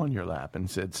Slim Jim on your lap and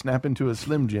said, snap into a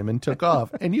Slim Jim, and took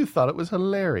off, and you thought it was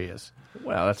hilarious.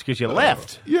 Well, that's because you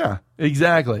left. Yeah,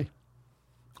 exactly.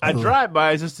 A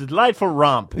drive-by is just a delightful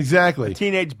romp. Exactly. A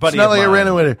teenage buddy It's not of like mine. I ran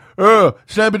away. Oh,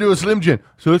 snap into a Slim Jim.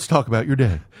 So let's talk about your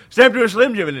day. Snap into a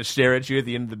Slim Jim and just stare at you at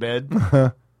the end of the bed.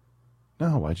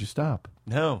 No, why'd you stop?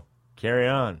 No, carry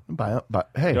on.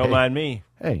 Hey, Don't mind me.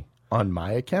 Hey, on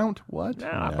my account? What?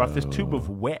 No, I brought this tube of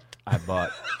wet I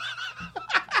bought.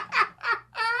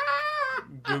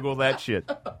 Google that shit.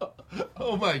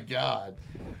 Oh, my God.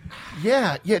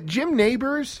 Yeah, Jim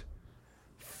Neighbors.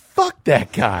 Fuck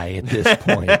that guy at this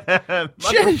point.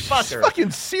 Just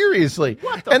fucking seriously.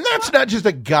 And that's not just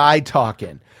a guy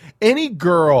talking. Any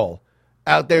girl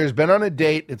out there has been on a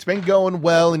date, it's been going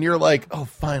well, and you're like, oh,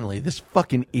 finally, this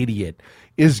fucking idiot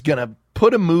is going to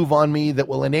put a move on me that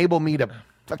will enable me to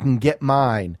fucking get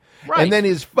mine. Right. And then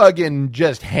his fucking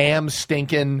just ham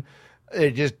stinking,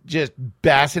 just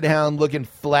basset hound looking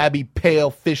flabby, pale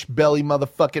fish belly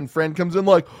motherfucking friend comes in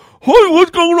like, hey,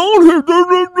 what's going on here?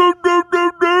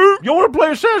 You want to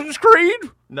play Assassin's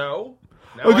Creed? No.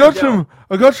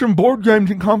 I got some board games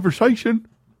in conversation.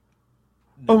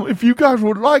 If you guys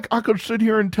would like, I could sit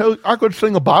here and I could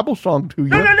sing a Bible song to you.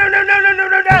 No.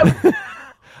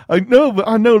 I know, but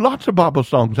I know lots of Bible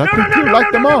songs. I think you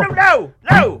like them all.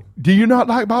 No. Do you not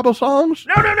like Bible songs?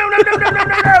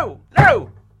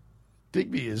 No.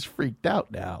 Digby is freaked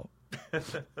out now.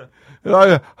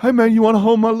 Hey, man, you want to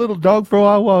hold my little dog for a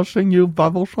while I sing you a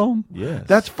Bible song? Yes.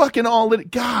 That's fucking all it.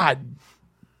 God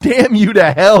damn you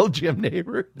to hell, Jim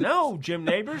Neighbors. No, Jim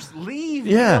Neighbors, leave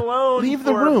me alone. Leave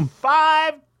the room.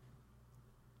 5-10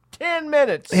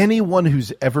 minutes. Anyone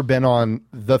who's ever been on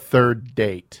the third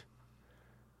date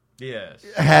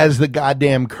has the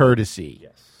goddamn courtesy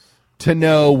to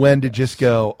know when to just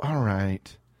go, all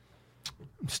right,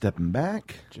 I'm stepping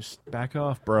back. Just back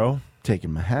off, bro.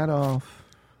 Taking my hat off.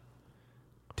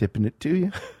 Tipping it to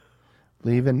you.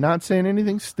 Leaving, not saying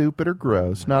anything stupid or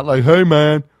gross. Not like, hey,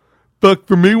 man, fuck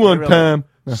for me one time.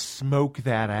 Smoke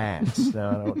that ass.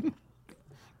 No,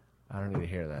 I don't need to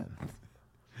hear that.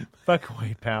 Fuck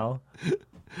away, pal.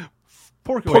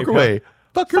 Pork away.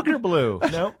 Pal. Fucker blue.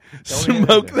 Nope.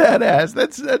 Smoke that ass.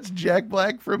 That's Jack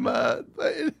Black from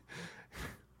way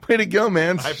to go,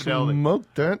 man.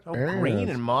 Smoke that ass. Green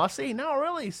and mossy? No,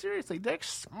 really, seriously, Dick,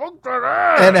 smoke that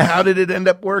ass. And how did it end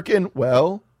up working?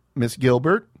 Well, Miss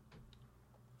Gilbert,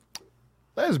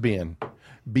 lesbian,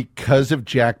 because of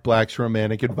Jack Black's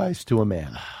romantic advice to a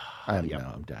man. I have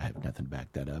nothing to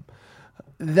back that up.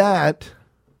 That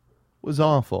was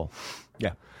awful.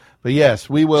 Yeah. But yes,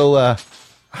 we will,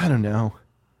 I don't know.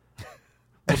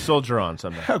 We'll soldier on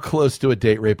someday. How close to a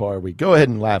date rape are we? Go ahead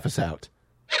and laugh us out.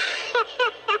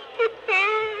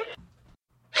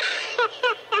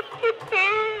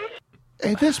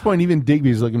 At this point, even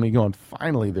Digby's looking at me going,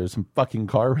 finally, there's some fucking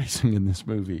car racing in this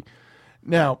movie.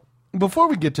 Now, before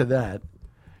we get to that,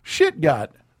 shit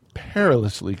got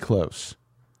perilously close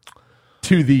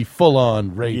to the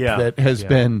full-on rape that has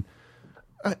been...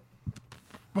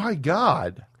 my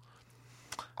God.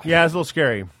 Yeah, it's a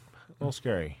little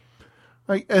scary.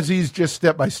 Like, as he's just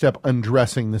step-by-step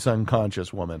undressing this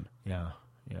unconscious woman. Yeah.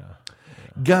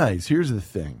 Guys, here's the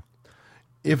thing.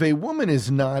 If a woman is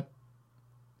not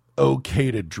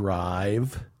okay to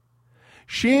drive,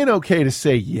 she ain't okay to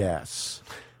say yes.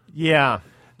 Yeah.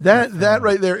 That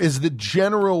right there is the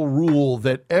general rule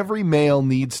that every male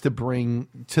needs to bring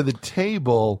to the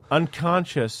table.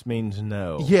 Unconscious means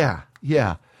no. Yeah.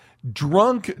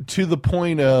 Drunk to the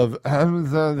point of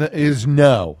is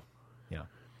no. Yeah.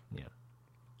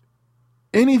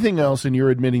 Anything else, and you're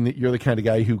admitting that you're the kind of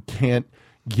guy who can't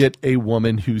get a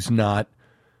woman who's not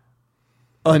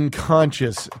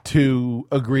unconscious to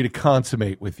agree to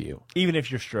consummate with you. Even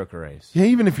if you're stroke race. Yeah,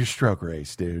 even if you're stroke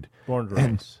race, dude. Born to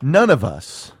and race. None of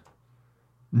us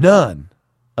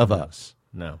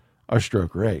No. are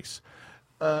stroke race.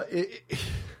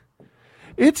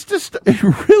 It's just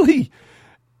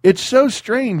it's so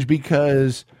strange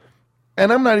because,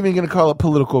 and I'm not even going to call it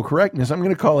political correctness, I'm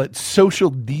going to call it social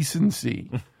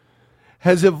decency,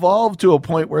 has evolved to a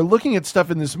point where looking at stuff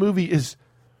in this movie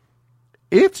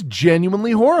it's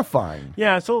genuinely horrifying.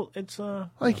 Yeah, it's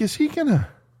like, is he gonna?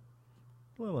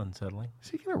 A little unsettling. Is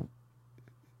he gonna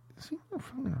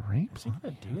fucking rape? Is he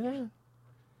gonna do that?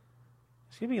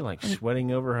 Is he gonna be like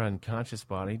sweating over her unconscious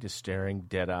body, just staring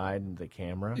dead-eyed into the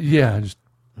camera? Yeah, just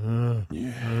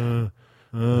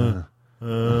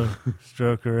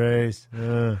stroke race,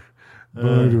 bird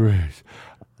race.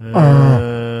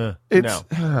 No.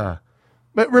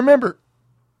 But remember,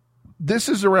 this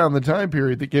is around the time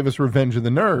period that gave us Revenge of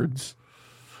the Nerds.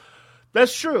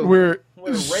 That's true. Where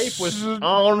rape was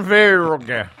on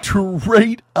vogue.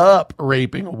 Straight up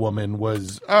raping a woman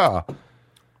was,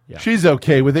 she's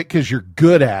okay with it because you're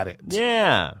good at it.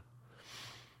 Yeah.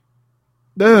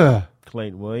 Ugh.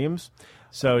 Clayton Williams.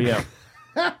 So, yeah.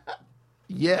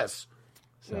 Yes.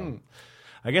 So,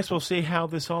 I guess we'll see how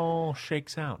this all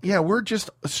shakes out. Yeah, we're just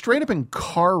straight up in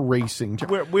car racing.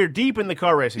 We're deep in the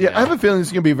car racing. Yeah, now. I have a feeling this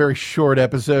is going to be a very short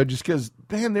episode just because,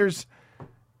 man, this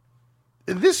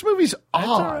movie's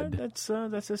odd. That's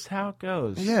just how it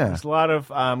goes. Yeah. There's a lot of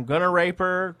I'm going to rape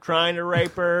her, trying to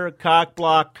rape her, cock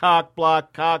block,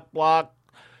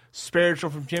 spiritual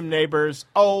from Jim Neighbors,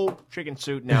 chicken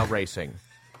suit, now racing.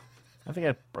 I think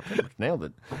I nailed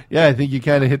it. Yeah, I think you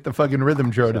kind of hit the fucking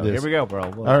rhythm, Joe, to this. Here we go, bro.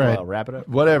 All right. We'll wrap it up.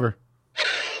 Whatever.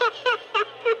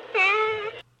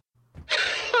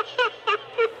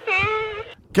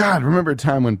 God, remember a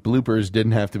time when bloopers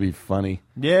didn't have to be funny?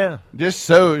 Yeah. Just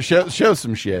show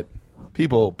some shit.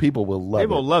 People will love it.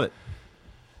 People will love it.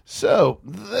 So,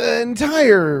 the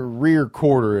entire rear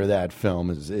quarter of that film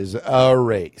is a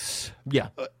race. Yeah.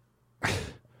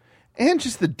 And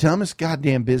just the dumbest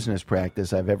goddamn business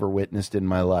practice I've ever witnessed in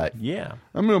my life. Yeah.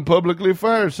 I'm going to publicly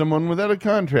fire someone without a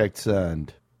contract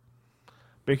signed.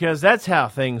 Because that's how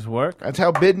things work. That's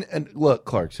how and look,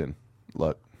 Clarkson,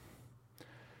 look.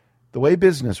 The way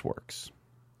business works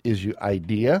is you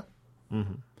idea,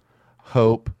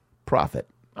 hope, profit.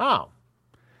 Oh.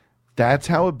 That's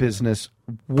how a business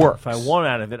works. If I want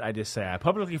out of it, I just say, I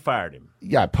publicly fired him.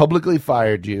 Yeah, I publicly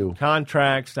fired you.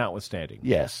 Contracts notwithstanding.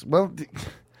 Yes. Well,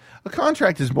 a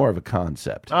contract is more of a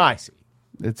concept. Oh, I see.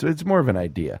 It's more of an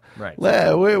idea. Right.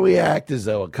 We act as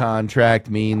though a contract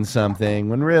means something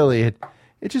when really it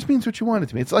just means what you want it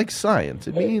to mean. It's like science.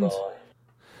 It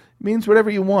means whatever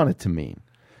you want it to mean.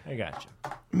 I got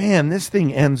you. Man, this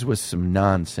thing ends with some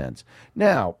nonsense.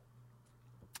 Now,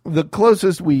 the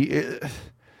closest we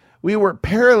were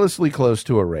perilously close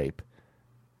to a rape.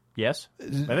 Yes.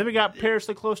 And then we got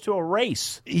perilously close to a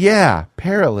race. Yeah,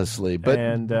 perilously, but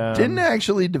didn't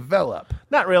actually develop.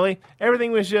 Not really.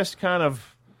 Everything was just kind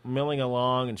of milling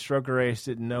along, and Stroker Ace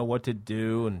didn't know what to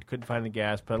do and couldn't find the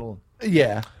gas pedal.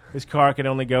 Yeah. His car could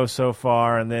only go so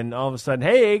far, and then all of a sudden,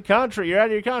 hey, you're out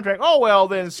of your contract. Oh, well,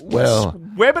 then,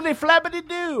 wibbity flabbity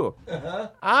do.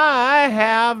 I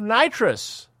have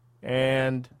nitrous.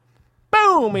 And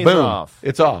boom, he's off.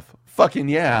 It's off. Fucking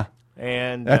yeah.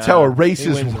 And that's how a race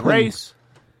he is wins won. The race.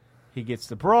 He gets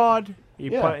the broad.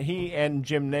 Yeah. He and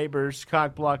Jim Neighbors,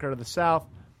 cock blocker to the south,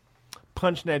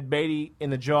 punch Ned Beatty in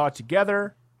the jaw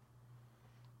together.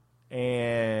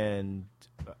 And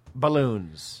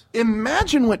balloons.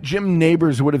 Imagine what Jim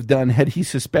Neighbors would have done had he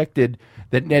suspected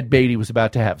that Ned Beatty was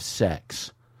about to have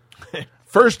sex.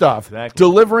 First off,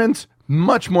 Deliverance,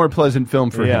 much more pleasant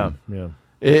film for him. Yeah.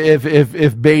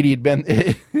 If Beatty had been,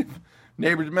 if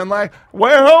Neighbors had been like,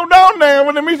 well, hold on now,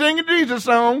 let me sing a Jesus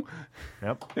song.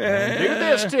 Yep. Do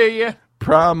this to you.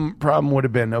 Problem would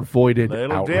have been avoided.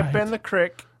 Little outright. dip in the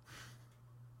creek.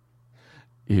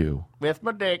 Ew. With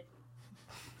my dick.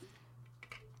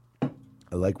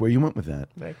 I like where you went with that.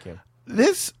 Thank you.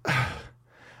 This,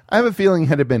 I have a feeling,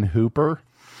 had it been Hooper,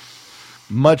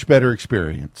 much better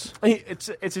experience. It's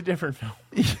a different film.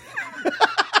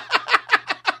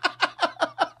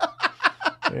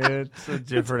 It's a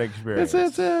different experience.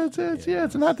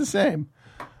 It's not the same.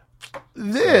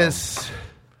 This,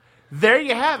 there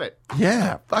you have it.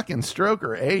 Yeah, fucking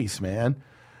Stroker Ace, man.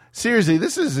 Seriously,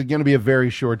 this is going to be a very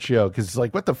short show because it's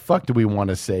like, what the fuck do we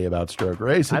want to say about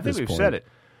Stroker Ace? I think we've said it.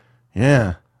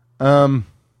 Yeah.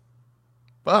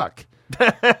 Fuck.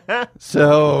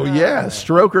 So, yeah,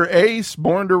 Stroker Ace,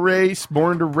 born to race,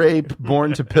 born to rape,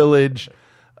 born to pillage,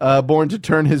 born to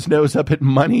turn his nose up at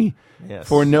money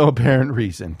for no apparent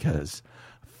reason, because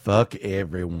fuck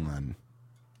everyone.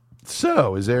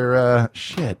 So, is there,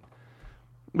 shit.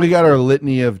 We got our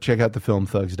litany of check out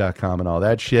thefilmthugs.com and all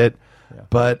that shit,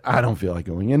 but I don't feel like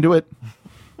going into it.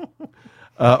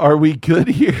 Are we good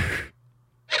here?